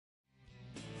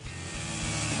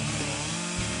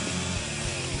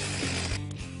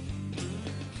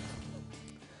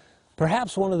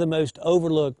Perhaps one of the most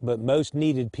overlooked but most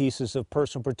needed pieces of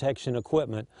personal protection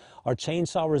equipment are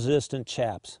chainsaw-resistant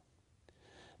chaps.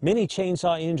 Many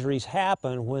chainsaw injuries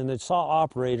happen when the saw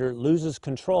operator loses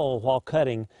control while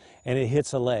cutting and it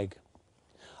hits a leg.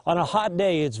 On a hot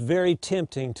day, it's very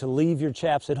tempting to leave your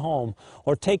chaps at home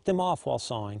or take them off while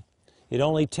sawing. It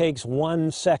only takes 1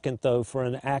 second, though, for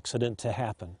an accident to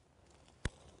happen.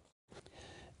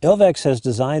 Elvex has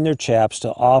designed their chaps to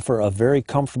offer a very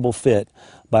comfortable fit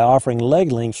by offering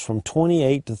leg lengths from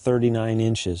 28 to 39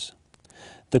 inches.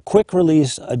 The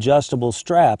quick-release adjustable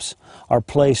straps are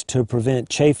placed to prevent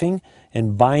chafing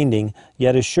and binding,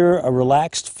 yet assure a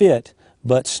relaxed fit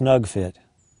but snug fit.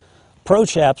 Pro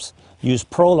Chaps use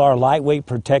Prolar lightweight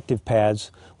protective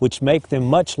pads, which make them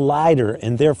much lighter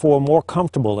and therefore more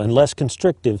comfortable and less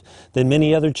constrictive than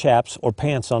many other chaps or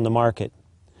pants on the market.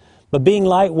 But being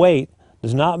lightweight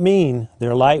does not mean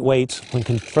they're lightweights when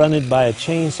confronted by a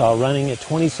chainsaw running at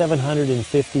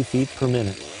 2,750 feet per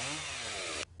minute.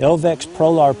 Elvex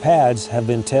Prolar pads have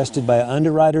been tested by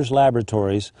Underwriters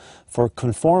Laboratories for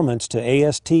conformance to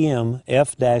ASTM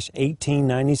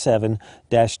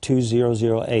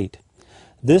F-1897-2008.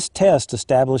 This test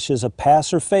establishes a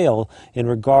pass or fail in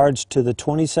regards to the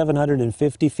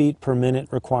 2,750 feet per minute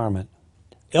requirement.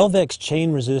 Elvex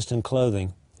chain-resistant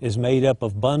clothing is made up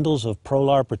of bundles of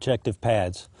Prolar protective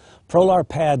pads. Prolar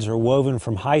pads are woven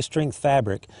from high-strength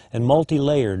fabric and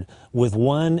multi-layered with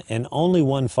one and only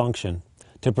one function: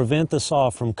 to prevent the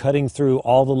saw from cutting through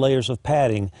all the layers of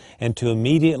padding and to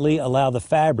immediately allow the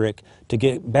fabric to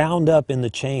get bound up in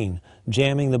the chain,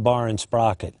 jamming the bar and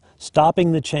sprocket,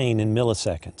 stopping the chain in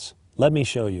milliseconds. Let me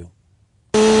show you.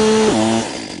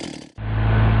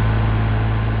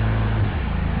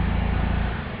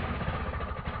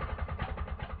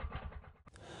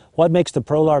 What makes the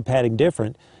Prolar padding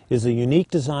different is the unique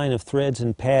design of threads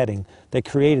and padding that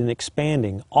create an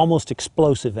expanding, almost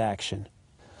explosive action.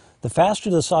 The faster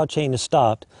the saw chain is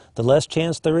stopped, the less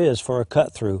chance there is for a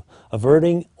cut-through,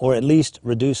 averting or at least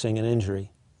reducing an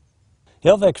injury.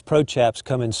 Elvex Pro Chaps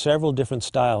come in several different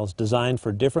styles designed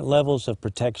for different levels of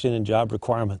protection and job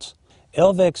requirements.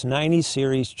 Elvex 90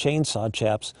 series chainsaw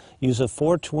chaps use a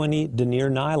 420 denier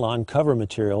nylon cover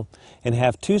material and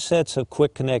have 2 sets of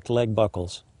quick connect leg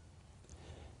buckles.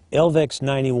 Elvex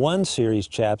 91 series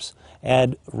chaps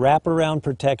add wraparound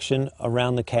protection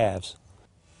around the calves.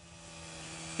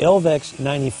 Elvex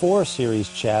 94 series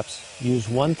chaps use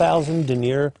 1000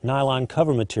 denier nylon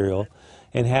cover material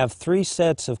and have 3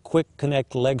 sets of quick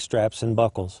connect leg straps and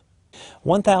buckles.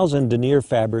 1000 denier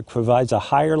fabric provides a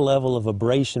higher level of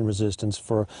abrasion resistance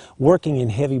for working in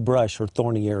heavy brush or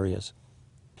thorny areas.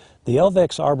 The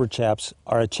Elvex Arbor chaps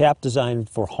are a chap designed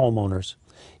for homeowners.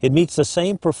 It meets the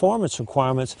same performance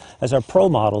requirements as our Pro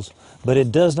models, but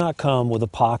it does not come with a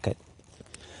pocket.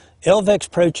 Elvex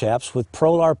Pro Chaps with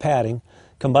Prolar padding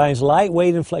combines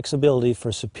lightweight and flexibility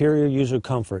for superior user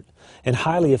comfort and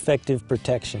highly effective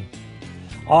protection,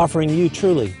 offering you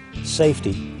truly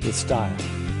safety with style.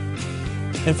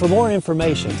 And for more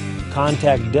information,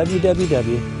 contact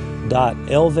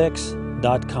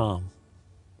www.elvex.com.